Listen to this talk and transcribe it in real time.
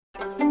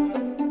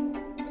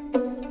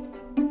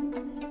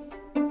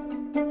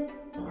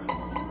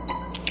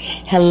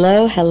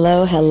Hello,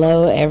 hello,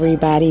 hello,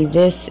 everybody.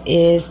 This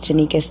is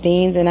Tanika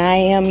Steens, and I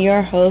am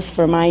your host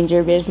for Mind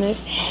Your Business.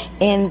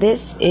 And this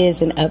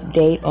is an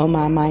update on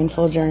my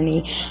mindful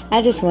journey.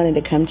 I just wanted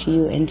to come to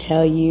you and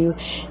tell you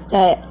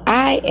that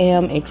I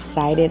am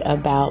excited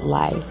about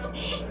life.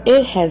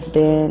 It has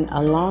been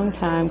a long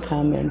time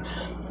coming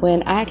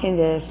when I can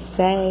just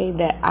say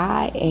that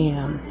I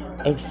am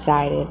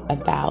excited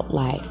about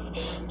life.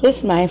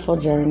 This mindful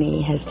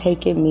journey has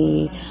taken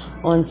me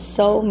on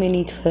so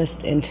many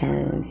twists and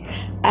turns.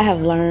 I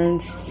have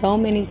learned so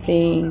many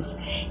things,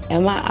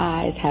 and my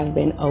eyes have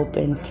been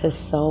opened to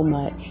so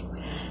much.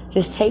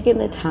 Just taking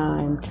the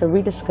time to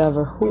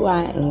rediscover who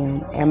I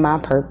am and my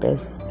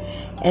purpose,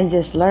 and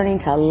just learning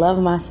to love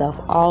myself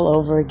all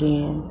over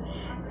again,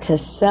 to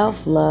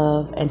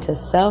self-love and to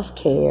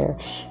self-care,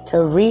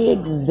 to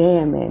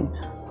re-examine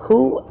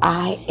who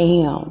I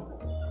am,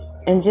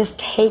 and just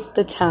take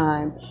the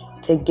time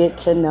to get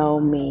to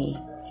know me.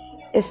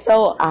 It's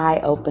so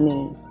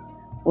eye-opening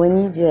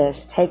when you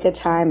just take a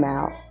time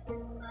out,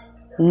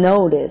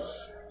 notice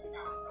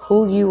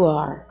who you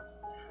are,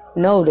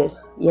 notice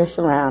your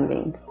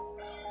surroundings,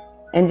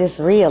 and just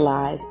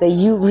realize that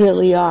you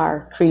really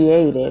are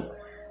created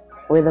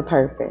with a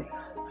purpose.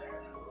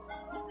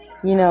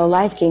 You know,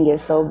 life can get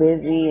so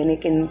busy and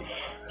it can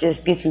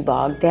just get you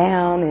bogged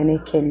down and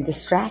it can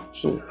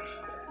distract you.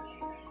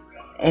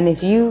 And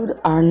if you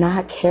are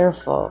not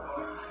careful,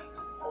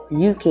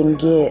 you can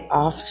get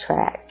off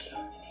track.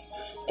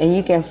 And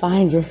you can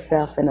find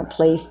yourself in a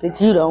place that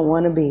you don't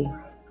want to be.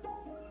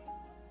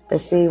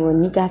 But see,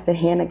 when you got the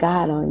hand of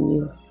God on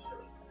you,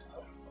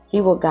 He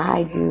will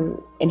guide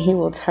you and He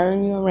will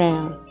turn you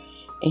around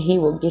and He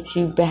will get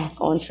you back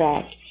on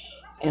track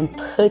and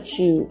put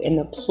you in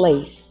the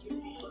place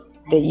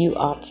that you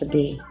ought to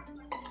be.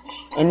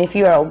 And if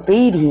you are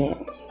obedient,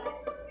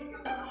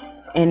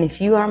 and if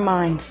you are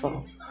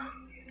mindful,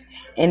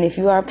 and if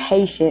you are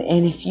patient,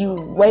 and if you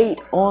wait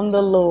on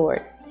the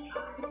Lord,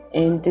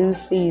 in due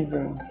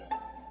season,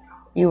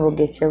 you will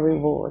get your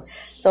reward.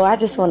 So I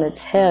just want to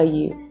tell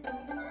you,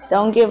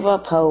 don't give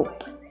up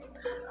hope.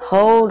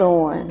 Hold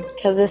on,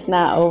 because it's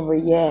not over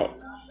yet.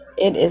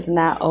 It is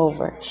not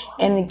over.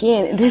 And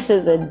again, this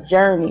is a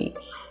journey.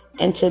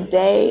 And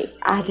today,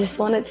 I just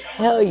want to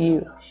tell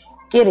you,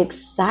 get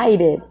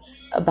excited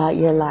about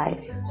your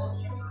life.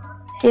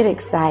 Get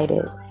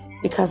excited,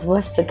 because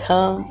what's to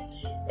come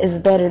is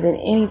better than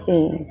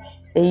anything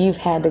that you've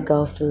had to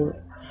go through.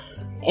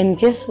 And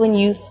just when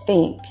you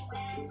think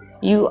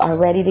you are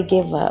ready to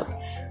give up,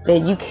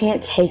 that you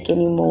can't take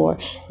anymore,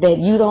 that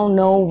you don't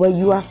know what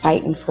you are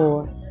fighting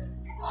for,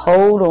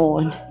 hold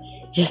on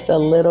just a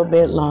little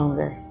bit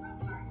longer.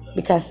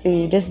 Because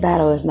see, this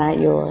battle is not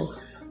yours.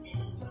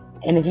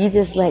 And if you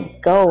just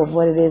let go of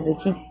what it is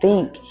that you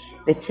think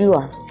that you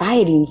are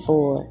fighting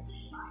for,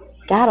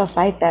 God will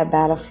fight that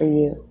battle for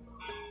you.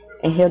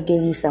 And He'll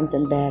give you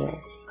something better.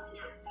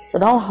 So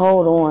don't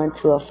hold on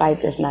to a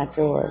fight that's not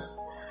yours.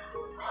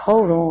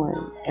 Hold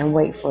on and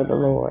wait for the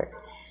Lord,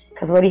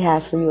 because what He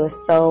has for you is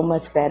so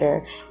much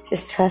better.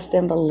 Just trust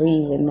and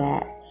believe in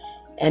that,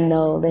 and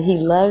know that He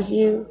loves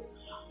you.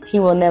 He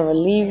will never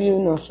leave you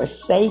nor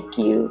forsake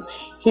you.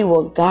 He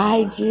will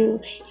guide you.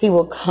 He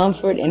will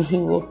comfort and He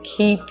will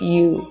keep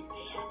you.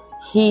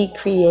 He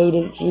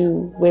created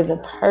you with a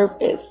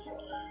purpose,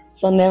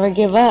 so never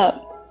give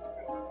up.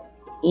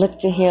 Look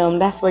to Him.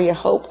 That's where your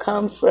hope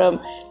comes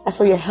from. That's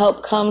where your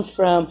help comes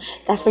from.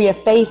 That's where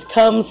your faith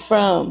comes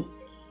from.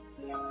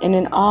 And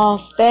in all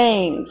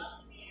things,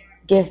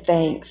 give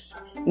thanks.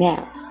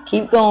 Now,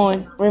 keep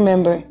going,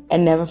 remember,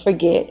 and never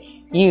forget,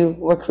 you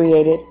were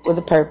created with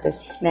a purpose.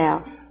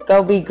 Now,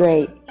 go be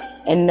great,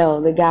 and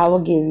know that God will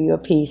give you a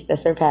peace that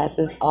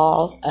surpasses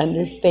all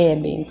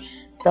understanding.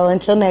 So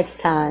until next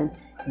time,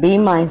 be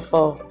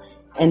mindful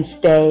and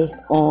stay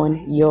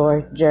on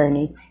your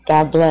journey.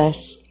 God bless.